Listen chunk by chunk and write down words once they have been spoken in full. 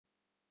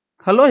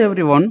Hello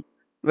everyone,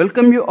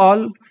 welcome you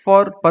all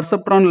for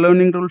Perceptron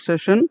learning rule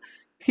session.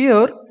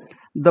 Here,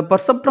 the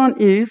Perceptron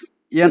is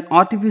an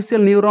artificial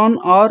neuron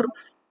or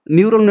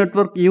neural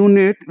network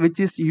unit which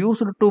is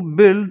used to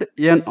build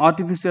an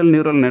artificial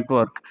neural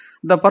network.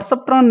 The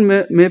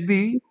Perceptron may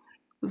be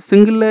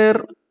single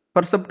layer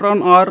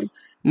perceptron or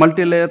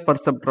multi-layer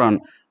perceptron.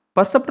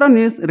 Perceptron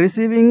is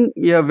receiving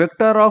a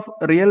vector of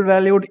real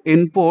valued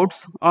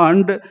inputs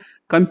and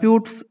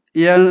computes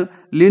a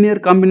linear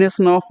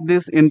combination of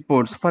these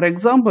inputs. For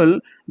example,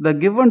 the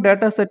given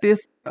data set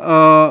is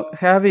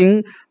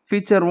having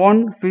feature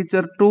 1,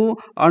 feature 2,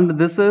 and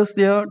this is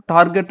the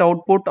target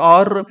output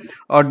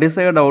or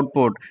desired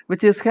output,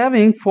 which is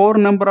having 4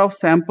 number of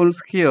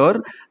samples here.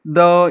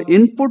 The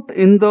input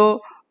in the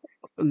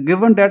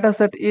given data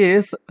set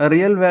is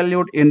real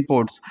valued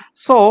inputs.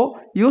 So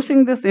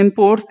using this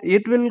inputs,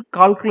 it will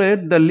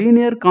calculate the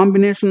linear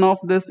combination of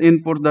this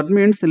inputs. That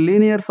means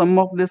linear sum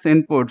of these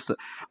inputs,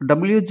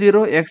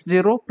 w0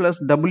 x0 plus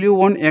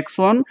w1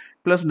 x1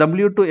 plus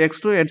w2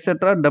 x2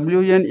 etc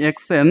wn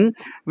xn,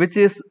 which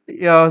is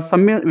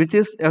which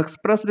is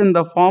expressed in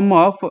the form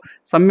of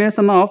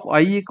summation of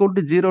I equal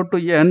to 0 to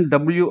n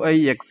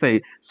wi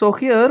xi. So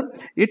here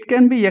it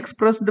can be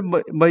expressed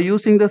by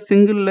using the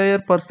single layer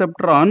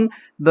perceptron,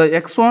 the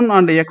x1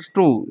 and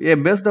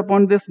x2. Based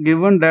upon this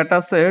given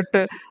data set,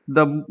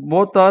 the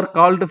both are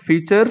called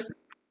features.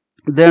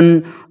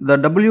 Then the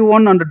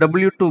w1 and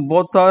w2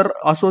 both are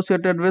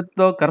associated with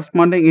the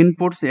corresponding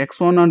inputs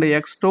x1 and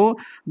x2.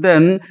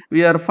 Then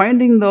we are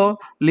finding the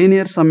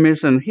linear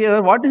summation.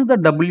 Here what is the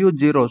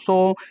w0?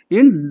 So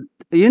in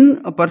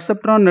a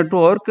perceptron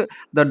network,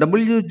 the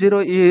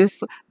w0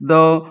 is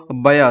the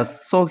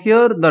bias. So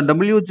here the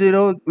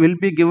w0 will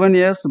be given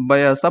as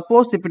bias.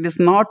 Suppose if it is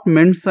not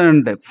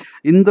mentioned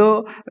in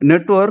the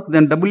network,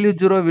 then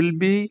w0 will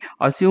be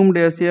assumed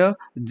as a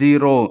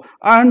 0.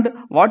 And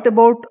what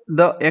about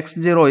the x0?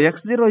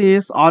 X0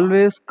 is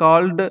always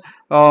called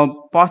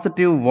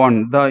positive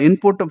 1. The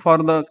input for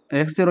the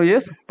x0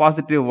 is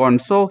positive 1.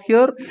 So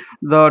here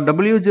the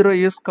w0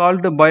 is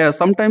called bias.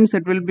 Sometimes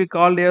it will be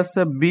called as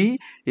a b.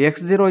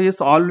 X0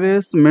 is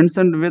always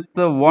mentioned with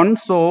 1.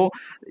 So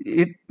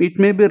it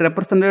may be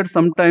represented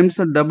sometimes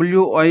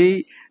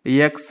wi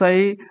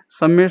xi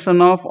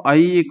summation of I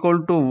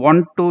equal to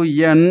 1 to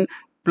n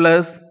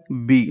plus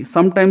b.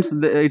 Sometimes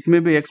it may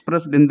be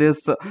expressed in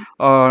this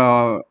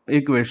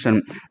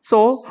equation.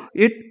 So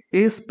it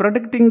is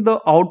predicting the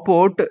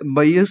output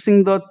by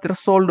using the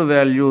threshold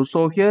value.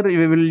 So here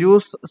we will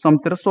use some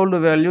threshold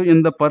value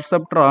in the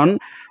perceptron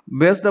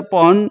based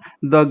upon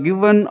the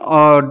given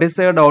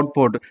desired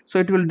output. So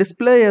it will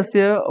display as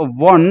a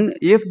 1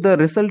 if the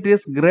result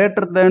is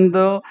greater than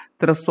the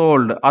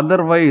threshold.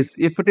 Otherwise,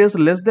 if it is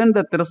less than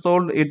the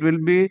threshold, it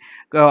will be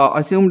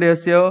assumed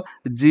as a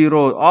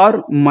 0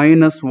 or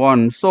minus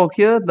 1. So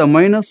here the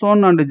minus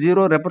 1 and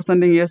 0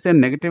 representing as a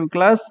negative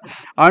class,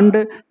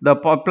 and the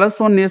plus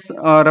 1 is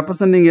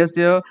representing as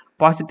a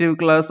positive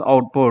class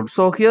output.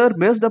 So here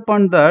based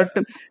upon that,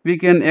 we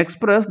can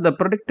express the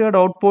predicted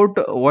output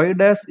y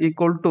dash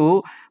equal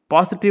to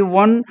positive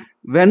 1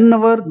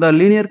 whenever the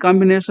linear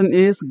combination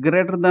is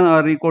greater than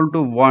or equal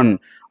to 1,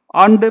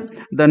 and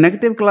the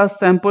negative class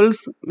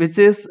samples which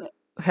is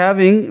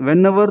having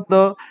whenever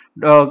the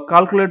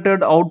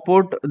calculated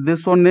output,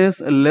 this one is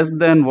less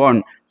than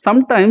 1.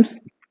 Sometimes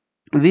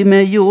we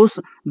may use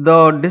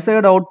the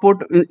desired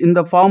output in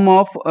the form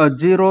of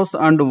zeros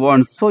and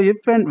ones. So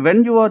if and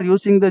when you are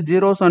using the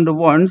zeros and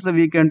ones,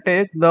 we can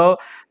take the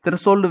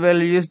threshold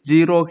value is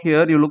 0.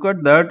 Here you look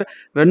at that,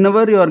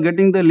 whenever you are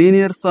getting the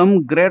linear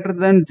sum greater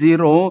than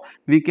 0,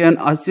 we can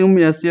assume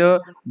as a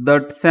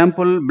that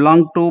sample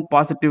belong to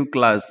positive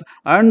class,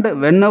 and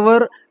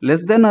whenever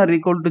less than or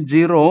equal to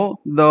 0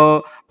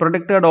 the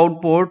predicted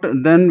output,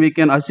 then we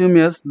can assume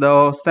as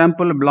the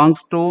sample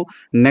belongs to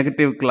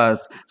negative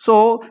class.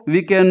 So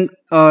we can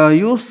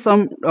use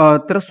some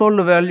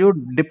threshold value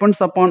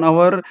depends upon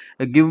our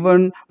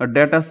given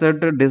data set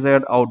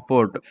desired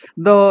output.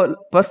 The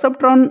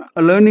perceptron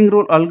learning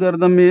rule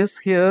algorithm is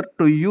here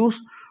to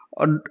use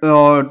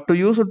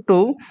it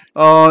to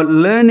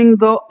learning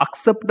the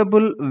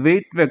acceptable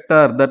weight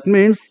vector. That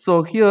means,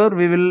 so here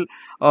we will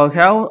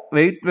have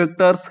weight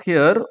vectors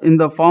here in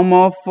the form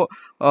of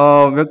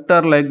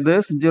vector like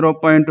this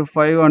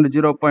 0.5 and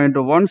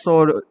 0.1.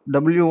 So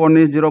w1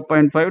 is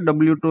 0.5,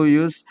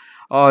 w2 is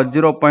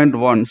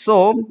 0.1.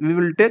 So we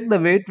will take the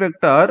weight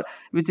vector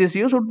which is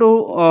used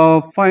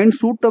to find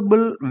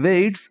suitable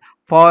weights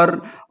for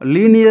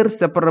linear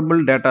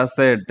separable data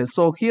set.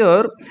 So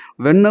here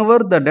whenever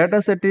the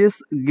data set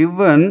is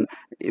given,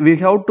 we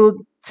have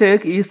to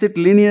check is it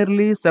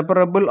linearly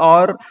separable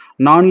or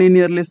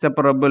non-linearly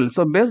separable.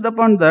 So based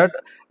upon that,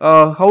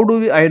 how do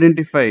we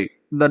identify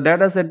the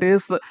data set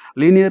is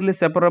linearly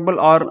separable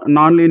or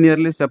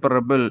non-linearly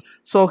separable?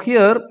 So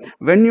here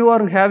when you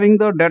are having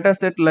the data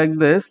set like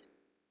this,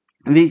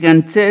 we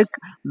can check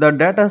the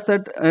data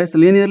set is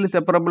linearly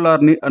separable or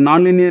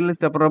non-linearly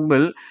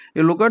separable.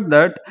 You look at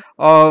that,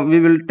 we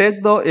will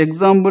take the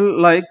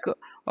example like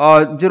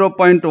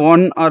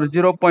 0.1 or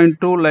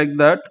 0.2 like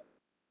that.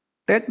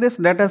 take this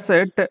data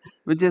set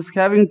which is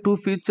having two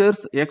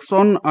features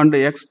x1 and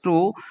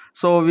x2.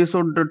 So we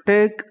should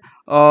take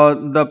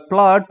the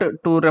plot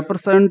to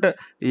represent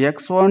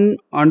x1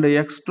 and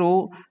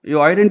x2.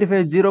 You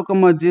identify 0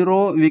 comma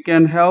 0, we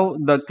can have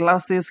the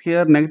class is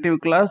here negative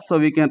class, so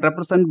we can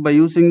represent by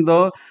using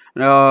the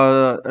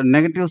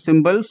negative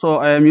symbol. So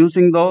I am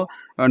using the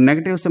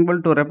negative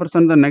symbol to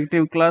represent the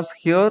negative class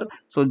here.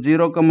 So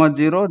 0 comma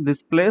 0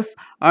 this place,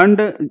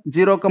 and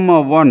 0 comma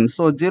 1.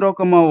 So 0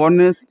 comma 1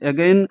 is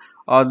again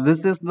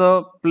this is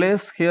the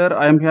place here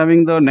I am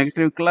having the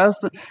negative class.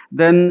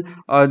 Then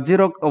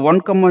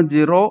 1 comma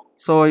 0,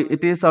 so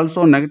it is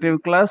also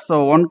negative class.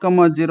 So 1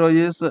 comma 0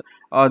 is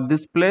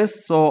this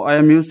place, so I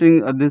am using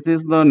this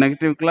is the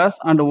negative class,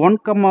 and 1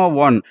 comma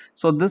 1,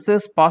 so this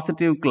is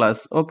positive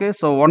class. Okay,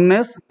 so 1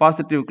 is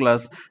positive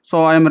class,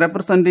 so I am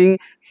representing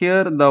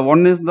here the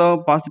 1 is the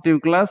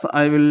positive class.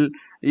 I will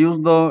use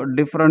the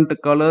different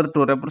color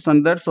to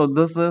represent that. So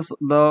this is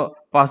the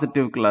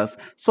positive class.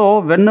 So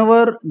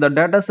whenever the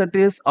data set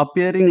is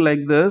appearing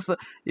like this,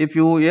 if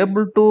you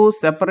able to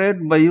separate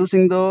by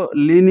using the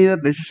linear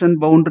decision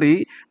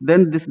boundary,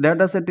 then this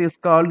data set is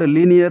called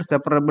linear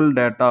separable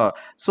data.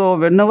 So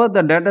whenever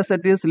the data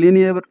set is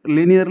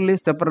linearly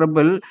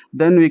separable,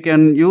 then we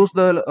can use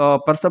the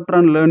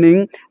perceptron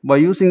learning by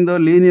using the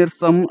linear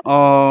sum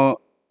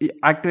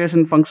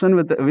activation function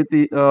with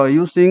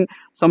using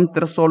some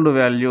threshold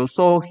value.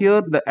 So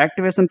here the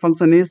activation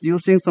function is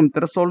using some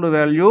threshold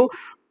value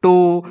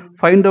to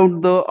find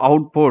out the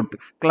output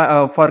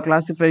for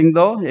classifying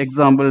the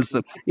examples.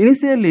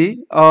 Initially,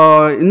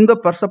 in the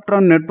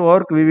perceptron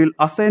network, we will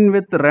assign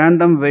with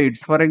random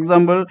weights. For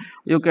example,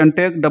 you can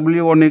take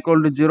W1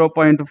 equal to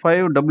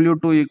 0.5,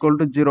 W2 equal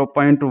to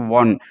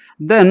 0.1.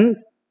 Then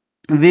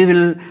we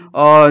will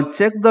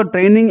check the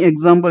training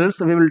examples.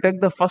 We will take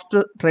the first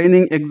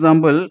training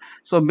example.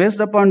 So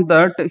based upon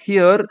that,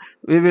 here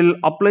we will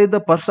apply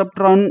the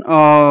perceptron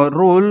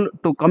rule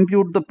to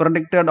compute the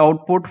predicted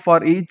output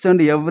for each and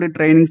every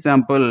training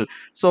sample.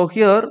 So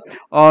here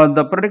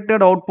the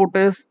predicted output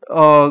is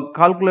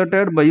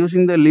calculated by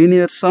using the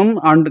linear sum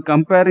and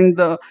comparing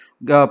the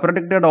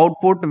predicted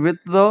output with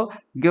the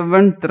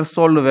given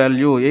threshold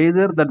value,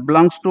 either that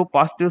belongs to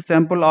positive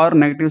sample or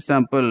negative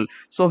sample.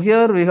 So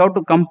here we have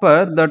to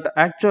compare that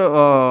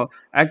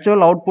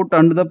actual output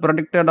and the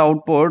predicted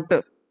output.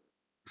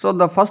 So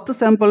the first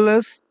sample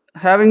is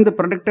having the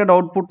predicted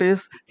output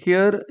is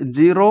here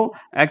 0,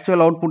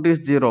 actual output is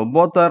 0,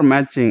 both are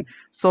matching.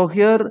 So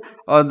here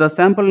the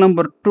sample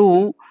number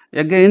 2,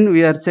 again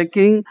we are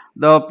checking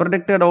the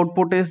predicted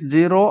output is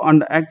 0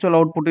 and actual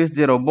output is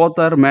 0, both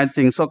are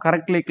matching, so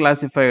correctly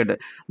classified.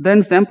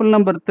 Then sample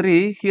number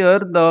 3, here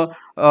the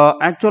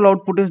actual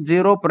output is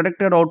 0,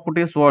 predicted output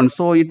is 1,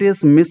 so it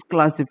is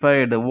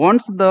misclassified.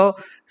 Once the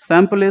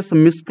sample is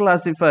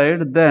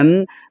misclassified,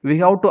 then we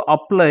have to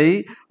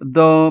apply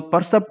the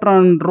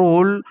perceptron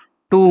rule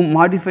to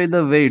modify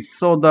the weights.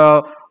 So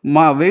the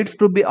weights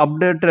to be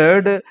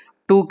updated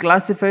to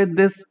classify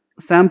this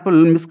sample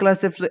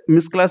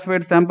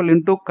misclassified sample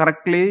into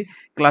correctly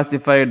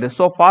classified.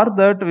 So for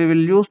that we will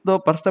use the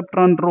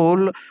perceptron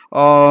rule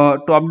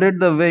to update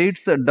the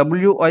weights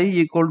wi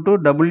equal to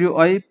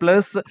wi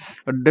plus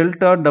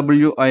delta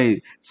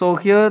wi. So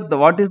here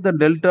what is the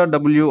delta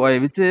wi,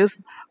 which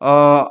is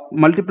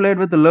multiplied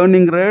with the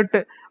learning rate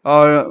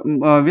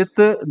with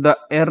the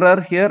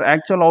error here,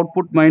 actual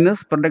output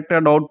minus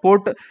predicted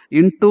output,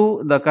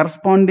 into the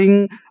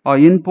corresponding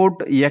input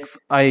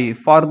xi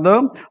for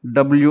the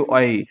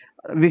wi.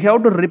 We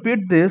have to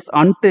repeat this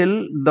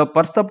until the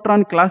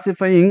perceptron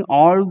classifying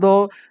all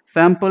the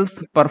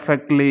samples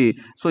perfectly.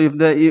 So if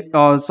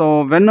the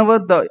so whenever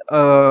the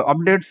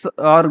updates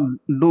are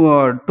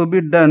to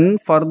be done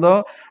for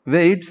the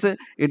weights,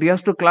 it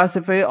has to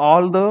classify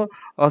all the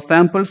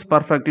samples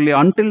perfectly.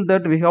 Until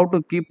that, we have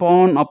to keep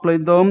on apply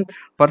the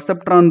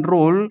perceptron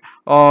rule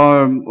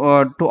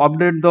to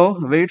update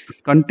the weights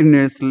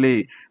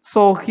continuously.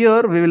 So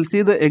here we will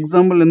see the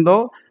example in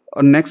the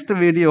next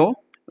video.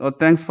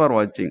 Thanks for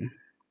watching.